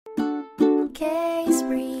case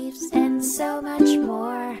briefs, and so much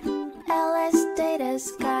more.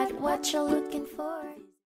 LSData's got what you're looking for.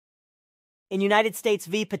 In United States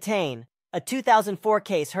v. Patane, a 2004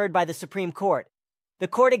 case heard by the Supreme Court, the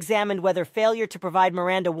court examined whether failure to provide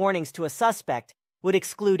Miranda warnings to a suspect would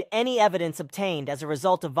exclude any evidence obtained as a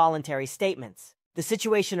result of voluntary statements. The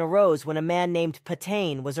situation arose when a man named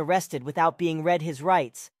Patane was arrested without being read his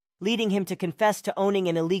rights, leading him to confess to owning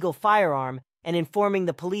an illegal firearm and informing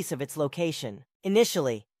the police of its location.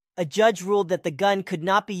 Initially, a judge ruled that the gun could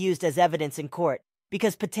not be used as evidence in court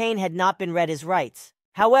because Patane had not been read his rights.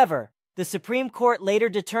 However, the Supreme Court later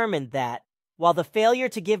determined that, while the failure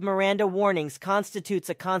to give Miranda warnings constitutes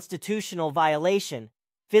a constitutional violation,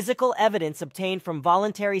 physical evidence obtained from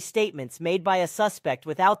voluntary statements made by a suspect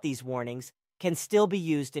without these warnings can still be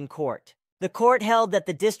used in court. The court held that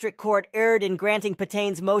the district court erred in granting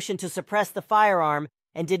Patane's motion to suppress the firearm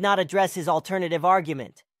and did not address his alternative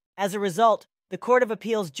argument. As a result, the Court of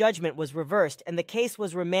Appeals judgment was reversed and the case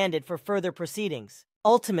was remanded for further proceedings.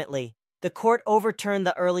 Ultimately, the court overturned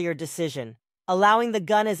the earlier decision, allowing the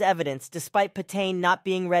gun as evidence despite Patane not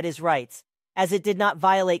being read his rights, as it did not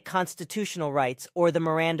violate constitutional rights or the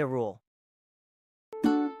Miranda rule.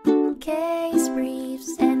 Case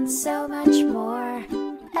briefs, and so much more.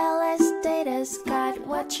 LSData's got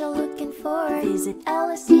what you're looking for. Visit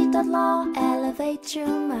lsd.law, elevate your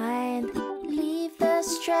mind, leave the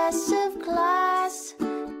stress of class.